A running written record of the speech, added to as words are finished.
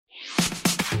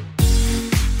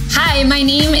Hi, my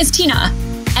name is Tina,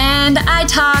 and I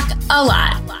talk a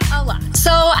lot.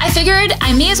 So I figured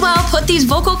I may as well put these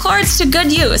vocal cords to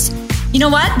good use. You know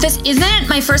what? This isn't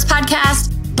my first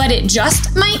podcast, but it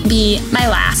just might be my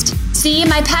last. See,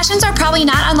 my passions are probably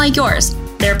not unlike yours.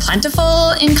 They're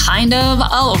plentiful and kind of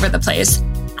all over the place.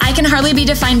 I can hardly be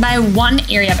defined by one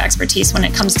area of expertise when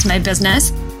it comes to my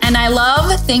business. And I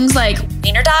love things like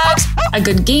wiener dogs, a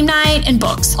good game night, and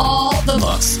books. All the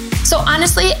books. So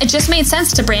honestly, it just made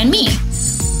sense to brand me.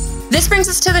 This brings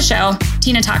us to the show,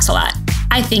 Tina Talks a Lot.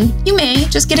 I think you may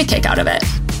just get a kick out of it.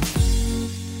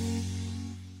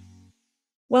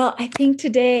 Well, I think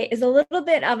today is a little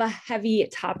bit of a heavy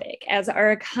topic as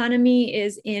our economy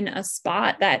is in a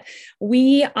spot that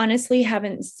we honestly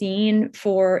haven't seen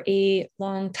for a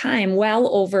long time,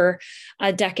 well over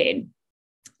a decade.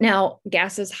 Now,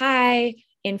 gas is high,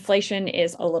 inflation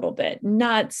is a little bit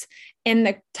nuts, and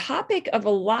the topic of a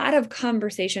lot of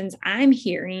conversations I'm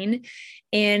hearing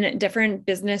in different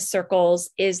business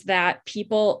circles is that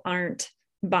people aren't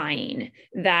buying,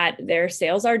 that their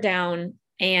sales are down,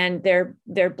 and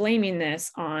they're blaming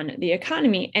this on the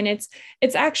economy. And it's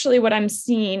actually what I'm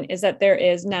seeing is that there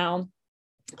is now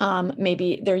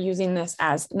maybe they're using this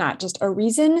as not just a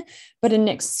reason, but an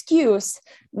excuse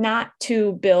not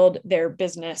to build their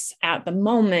business at the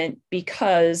moment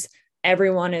because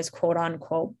everyone is quote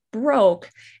unquote broke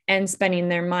and spending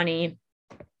their money,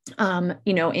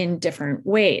 in different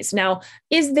ways. Now,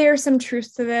 is there some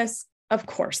truth to this? Of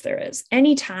course there is.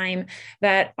 Anytime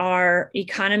that our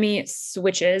economy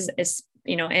switches,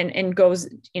 and goes,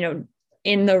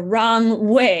 in the wrong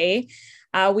way,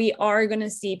 we are going to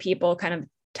see people kind of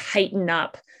tighten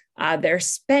up their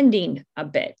spending a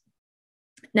bit.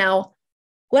 Now,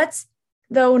 let's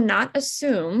though not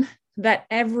assume that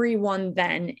everyone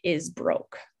then is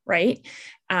broke, right?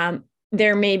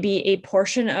 There may be a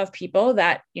portion of people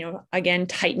that, again,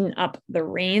 tighten up the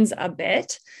reins a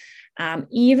bit.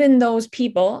 Even those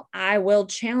people, I will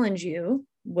challenge you,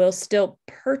 will still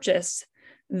purchase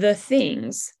the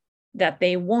things that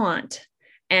they want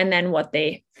and then what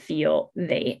they feel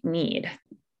they need.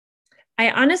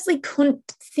 I honestly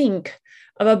couldn't think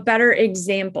of a better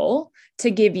example to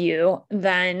give you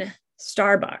than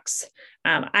Starbucks.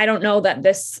 I don't know that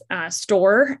this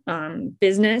store,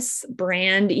 business,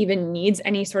 brand even needs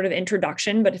any sort of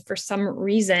introduction, but if for some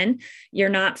reason you're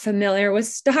not familiar with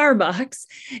Starbucks,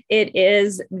 it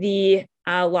is the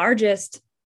largest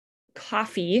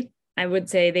coffee. I would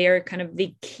say they are kind of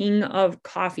the king of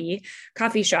coffee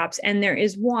shops. And there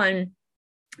is one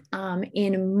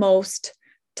in most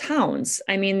towns.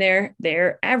 I mean,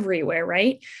 they're everywhere,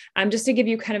 right? Just to give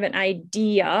you kind of an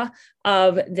idea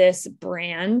of this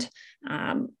brand,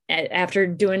 after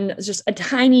doing just a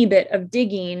tiny bit of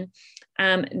digging,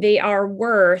 they are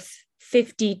worth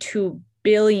 $52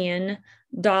 billion.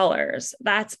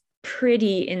 That's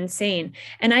pretty insane.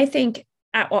 And I think,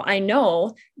 I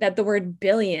know that the word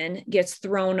billion gets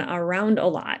thrown around a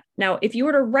lot. Now, if you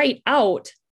were to write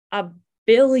out a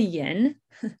billion,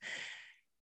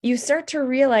 you start to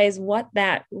realize what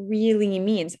that really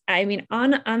means. I mean, on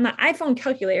the iPhone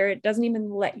calculator, it doesn't even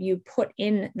let you put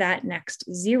in that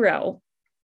next zero.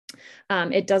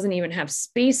 It doesn't even have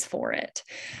space for it.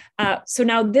 So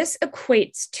now this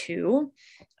equates to,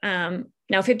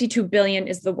 now 52 billion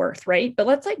is the worth, right? But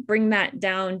let's bring that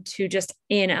down to just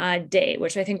in a day,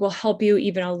 which I think will help you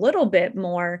even a little bit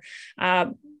more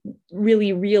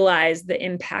really realize the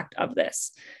impact of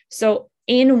this. So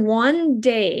in one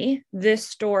day,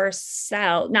 this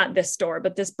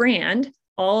brand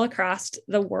all across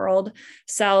the world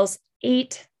sells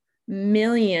 8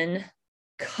 million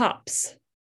cups.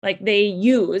 They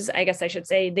use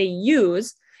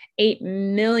 8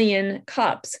 million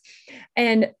cups.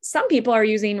 And some people are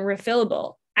using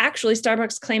refillable. Actually,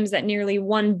 Starbucks claims that nearly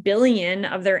 1 billion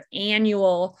of their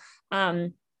annual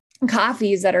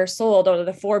coffees that are sold out of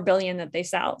the 4 billion that they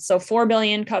sell. So 4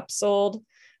 billion cups sold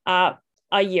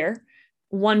a year.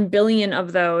 1 billion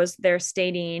of those, they're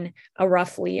stating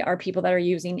roughly, are people that are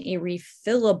using a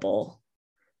refillable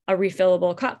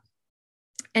cup.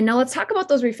 And now let's talk about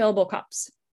those refillable cups.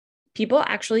 People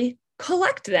actually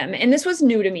collect them. And this was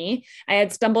new to me. I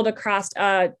had stumbled across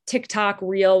a TikTok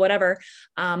reel, whatever,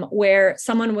 where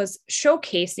someone was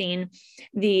showcasing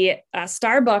the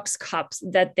Starbucks cups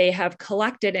that they have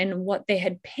collected and what they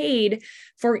had paid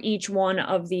for each one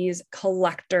of these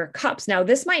collector cups. Now,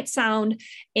 this might sound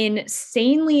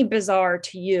insanely bizarre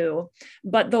to you,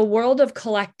 but the world of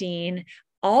collecting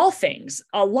all things,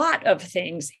 a lot of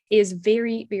things, is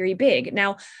very, very big.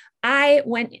 Now, I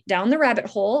went down the rabbit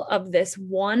hole of this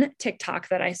one TikTok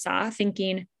that I saw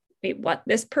thinking, wait, what?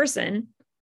 This person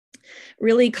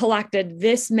really collected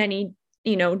this many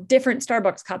different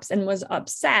Starbucks cups and was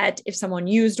upset if someone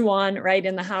used one right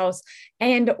in the house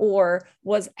and or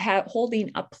was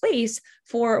holding a place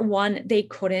for one they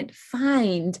couldn't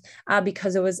find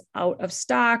because it was out of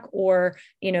stock or,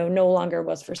 no longer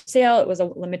was for sale. It was a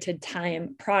limited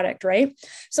time product, right?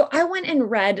 So I went and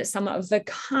read some of the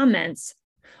comments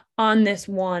on this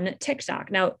one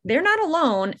TikTok. Now, they're not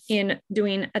alone in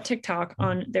doing a TikTok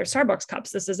on their Starbucks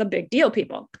cups. This is a big deal,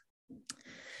 people.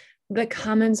 The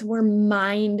comments were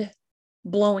mind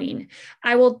blowing.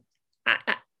 I'm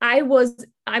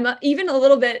even a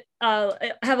little bit,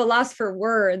 have a loss for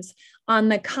words on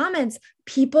the comments.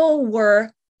 People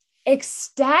were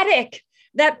ecstatic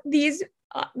that these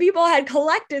people had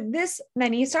collected this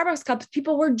many Starbucks cups.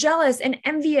 People were jealous and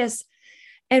envious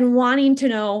and wanting to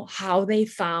know how they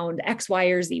found X, Y,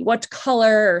 or Z, what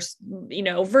color,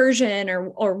 or, version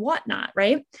or whatnot,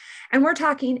 right? And we're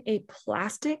talking a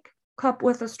plastic cup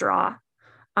with a straw,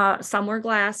 some were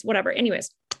glass, whatever. Anyways,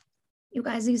 you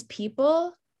guys, these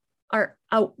people are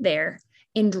out there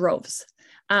in droves.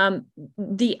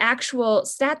 The actual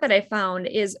stat that I found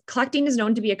is collecting is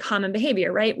known to be a common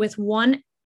behavior, right? With one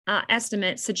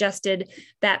estimate suggested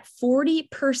that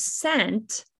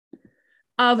 40%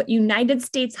 of United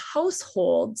States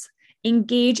households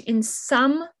engage in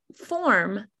some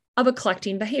form of a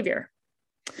collecting behavior.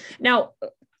 Now,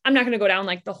 I'm not going to go down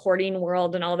like the hoarding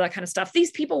world and all of that kind of stuff.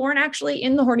 These people weren't actually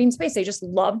in the hoarding space. They just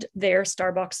loved their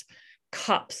Starbucks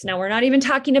cups. Now, we're not even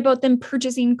talking about them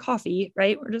purchasing coffee,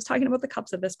 right? We're just talking about the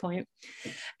cups at this point.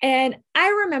 And I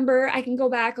remember, I can go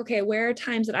back, okay, where are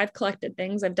times that I've collected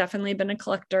things? I've definitely been a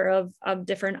collector of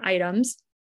different items.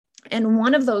 And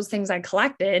one of those things I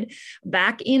collected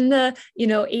back in the,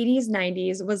 80s,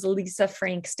 90s was Lisa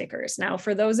Frank stickers. Now,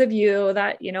 for those of you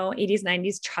that, 80s,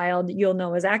 90s child, you'll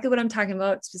know exactly what I'm talking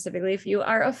about, specifically if you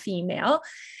are a female.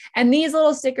 And these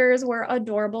little stickers were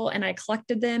adorable. And I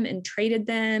collected them and traded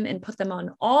them and put them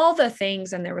on all the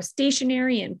things. And there was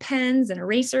stationery and pens and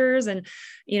erasers and,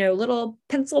 little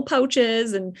pencil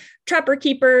pouches and trapper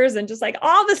keepers and just like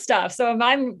all the stuff. So if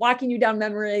I'm walking you down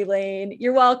memory lane,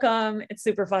 you're welcome. It's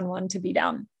super fun one to be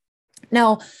down.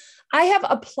 Now, I have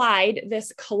applied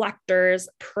this collector's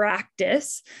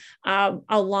practice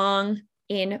along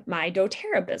in my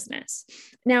doTERRA business.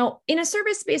 Now, in a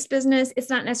service-based business, it's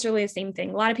not necessarily the same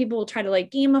thing. A lot of people will try to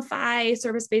like gamify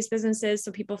service-based businesses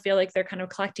so people feel like they're kind of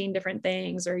collecting different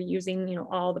things or using,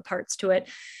 all the parts to it.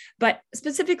 But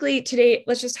specifically today,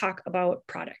 let's just talk about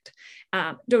product.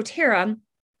 doTERRA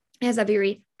has a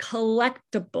very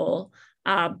collectible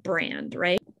brand,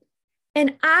 right?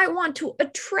 And I want to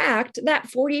attract that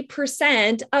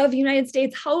 40% of United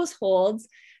States households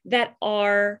that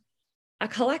are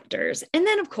collectors. And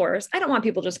then, of course, I don't want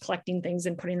people just collecting things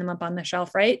and putting them up on the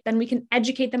shelf, right? Then we can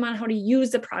educate them on how to use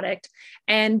the product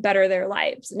and better their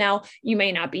lives. Now, you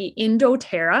may not be in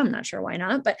doTERRA. I'm not sure why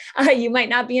not, but you might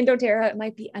not be in doTERRA. It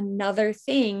might be another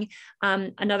thing,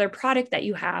 another product that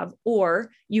you have,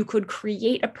 or you could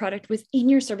create a product within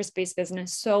your service-based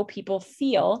business so people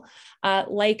feel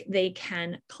like they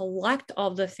can collect all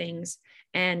the things,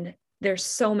 and there's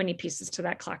so many pieces to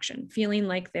that collection, feeling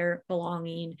like they're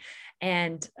belonging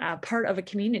and part of a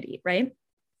community, right?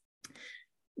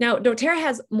 Now, doTERRA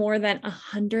has more than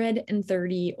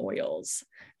 130 oils.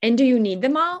 And do you need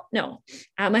them all? No.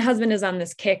 My husband is on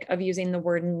this kick of using the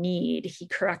word need. He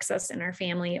corrects us in our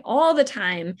family all the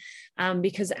time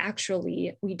because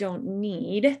actually we don't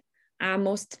need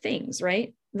most things,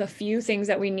 right? The few things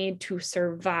that we need to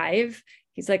survive.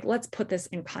 He's like, let's put this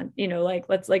in,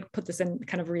 let's put this in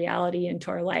kind of reality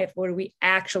into our life. What do we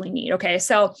actually need? Okay.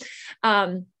 So,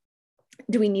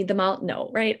 do we need them all?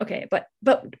 No. Right. Okay. But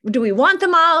do we want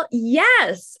them all?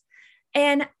 Yes.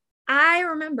 And I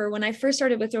remember when I first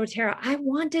started with doTERRA, I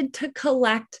wanted to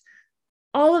collect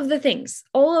all of the things,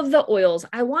 all of the oils.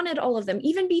 I wanted all of them,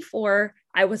 even before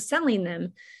I was selling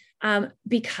them,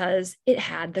 because it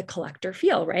had the collector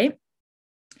feel, right?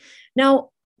 Now,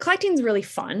 collecting is really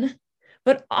fun.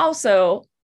 But also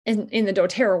in the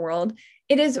doTERRA world,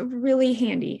 it is really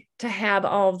handy to have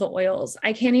all of the oils.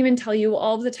 I can't even tell you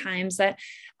all of the times that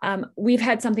we've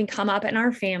had something come up in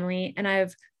our family and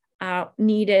I've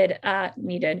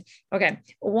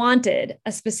wanted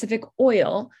a specific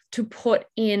oil to put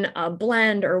in a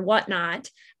blend or whatnot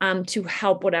to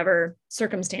help whatever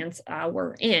circumstance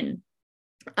we're in.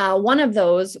 One of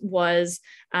those was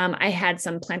I had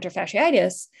some plantar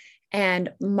fasciitis, and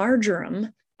marjoram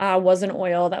was an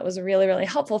oil that was really, really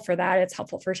helpful for that. It's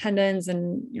helpful for tendons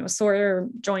and, sore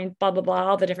joint, blah, blah, blah,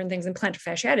 all the different things. And plantar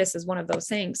fasciitis is one of those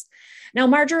things. Now,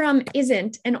 marjoram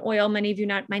isn't an oil. Many of you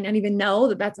might not even know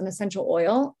that that's an essential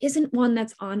oil. Isn't one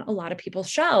that's on a lot of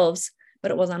people's shelves, but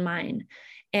it was on mine.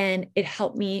 And it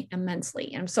helped me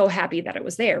immensely. I'm so happy that it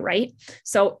was there, right?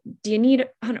 So do you need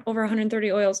over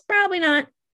 130 oils? Probably not,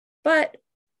 but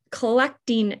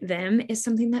collecting them is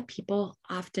something that people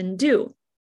often do.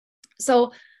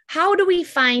 So how do we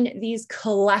find these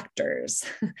collectors?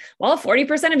 Well,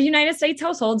 40% of United States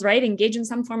households, right, engage in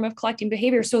some form of collecting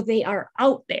behavior. So they are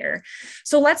out there.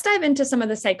 So let's dive into some of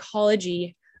the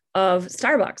psychology of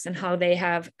Starbucks and how they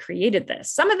have created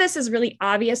this. Some of this is really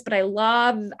obvious, but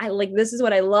this is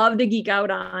what I love to geek out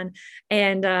on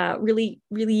and really,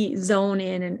 really zone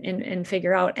in and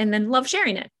figure out, and then love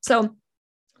sharing it. So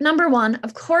number one,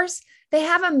 of course, they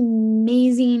have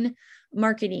amazing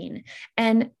marketing,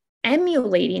 and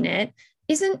emulating it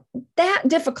isn't that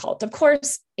difficult. Of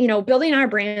course, building our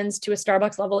brands to a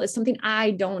Starbucks level is something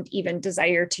I don't even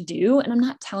desire to do. And I'm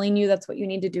not telling you that's what you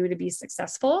need to do to be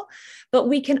successful, but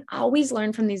we can always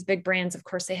learn from these big brands. Of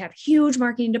course, they have huge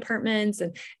marketing departments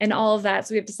and all of that.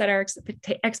 So we have to set our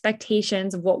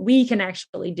expectations of what we can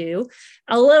actually do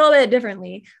a little bit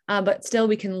differently, but still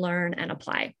we can learn and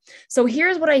apply. So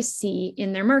here's what I see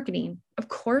in their marketing. Of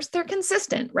course, they're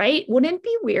consistent, right? Wouldn't it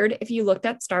be weird if you looked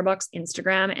at Starbucks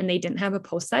Instagram and they didn't have a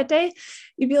post that day?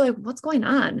 You'd be like, what's going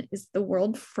on? Is the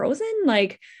world frozen?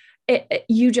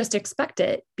 You just expect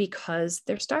it because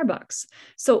they're Starbucks.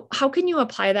 So how can you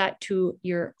apply that to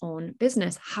your own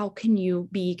business? How can you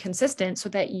be consistent so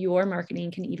that your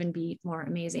marketing can even be more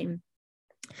amazing?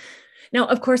 Now,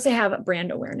 of course, they have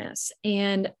brand awareness,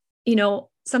 and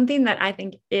something that I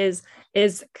think is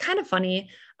kind of funny,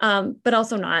 but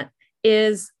also not,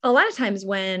 is a lot of times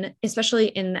when, especially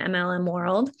in the MLM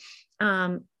world,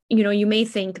 you may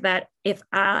think that if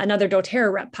another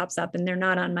doTERRA rep pops up and they're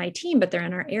not on my team, but they're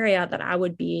in our area, that I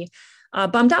would be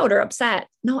bummed out or upset.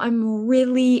 No, I'm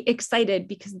really excited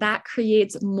because that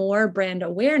creates more brand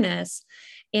awareness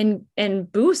and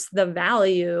boosts the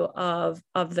value of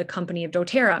the company of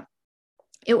doTERRA.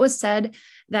 It was said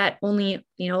that only,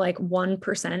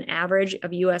 1% average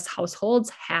of US households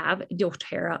have a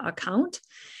doTERRA account.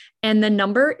 And the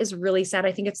number is really sad.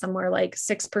 I think it's somewhere like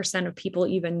 6% of people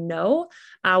even know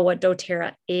what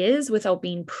doTERRA is without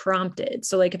being prompted.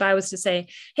 So if I was to say,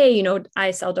 hey,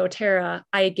 I sell doTERRA,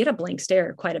 I get a blank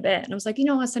stare quite a bit. And I was like,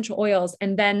 essential oils.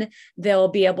 And then they'll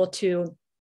be able to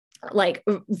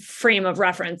frame of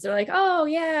reference. They're like, oh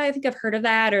yeah, I think I've heard of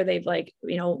that. Or they've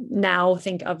now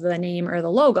think of the name or the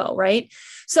logo, right?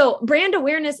 So brand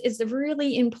awareness is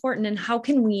really important. And how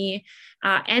can we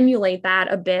emulate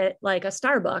that a bit like a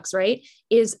Starbucks, right?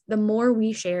 Is the more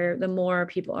we share, the more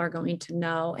people are going to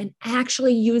know, and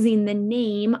actually using the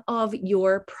name of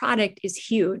your product is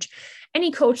huge. Any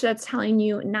coach that's telling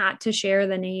you not to share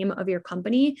the name of your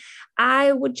company,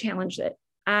 I would challenge it.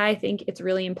 I think it's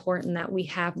really important that we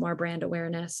have more brand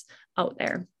awareness out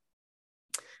there.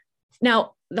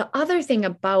 Now, the other thing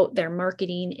about their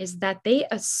marketing is that they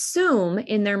assume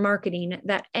in their marketing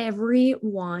that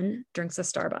everyone drinks a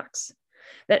Starbucks,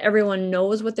 that everyone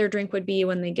knows what their drink would be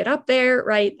when they get up there,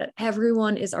 right? That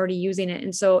everyone is already using it.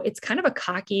 And so it's kind of a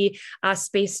cocky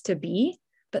space to be.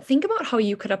 But think about how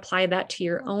you could apply that to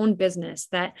your own business,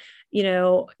 that,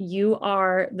 you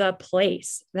are the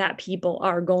place that people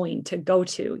are going to go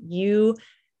to. You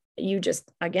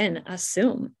just, again,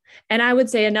 assume. And I would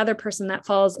say another brand that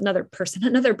falls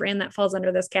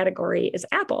under this category is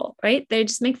Apple, right? They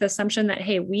just make the assumption that,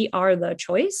 hey, we are the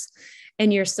choice,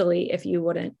 and you're silly if you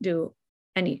would do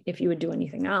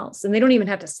anything else. And they don't even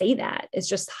have to say that. It's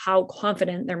just how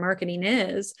confident their marketing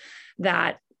is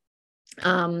that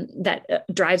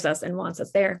drives us and wants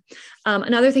us there.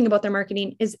 Another thing about their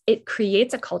marketing is it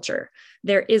creates a culture.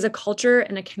 There is a culture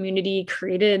and a community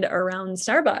created around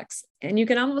Starbucks, and you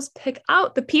can almost pick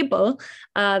out the people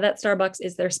that Starbucks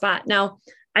is their spot. Now,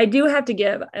 I do have to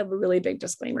give a really big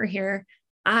disclaimer here.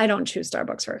 I don't choose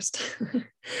Starbucks first.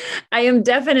 I am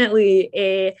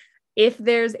definitely if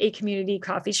there's a community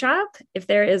coffee shop, if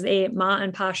there is a ma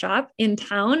and pa shop in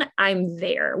town, I'm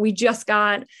there. We just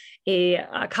got a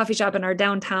coffee shop in our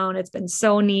downtown. It's been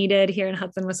so needed here in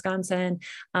Hudson, Wisconsin.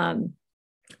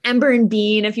 Ember and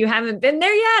Bean, if you haven't been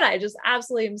there yet, I just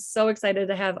absolutely am so excited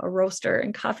to have a roaster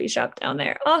and coffee shop down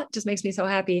there. Oh, it just makes me so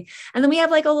happy. And then we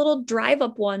have a little drive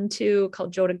up one too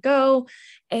called Joe to Go.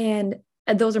 And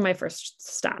those are my first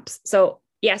stops. So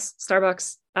yes,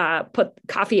 Starbucks put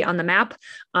coffee on the map.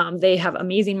 They have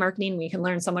amazing marketing. We can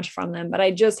learn so much from them, but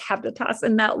I just have to toss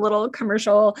in that little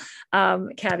commercial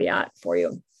caveat for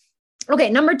you.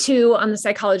 Okay, number 2 on the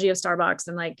psychology of Starbucks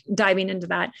and diving into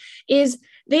that is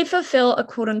they fulfill a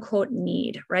quote unquote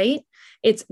need, right? It's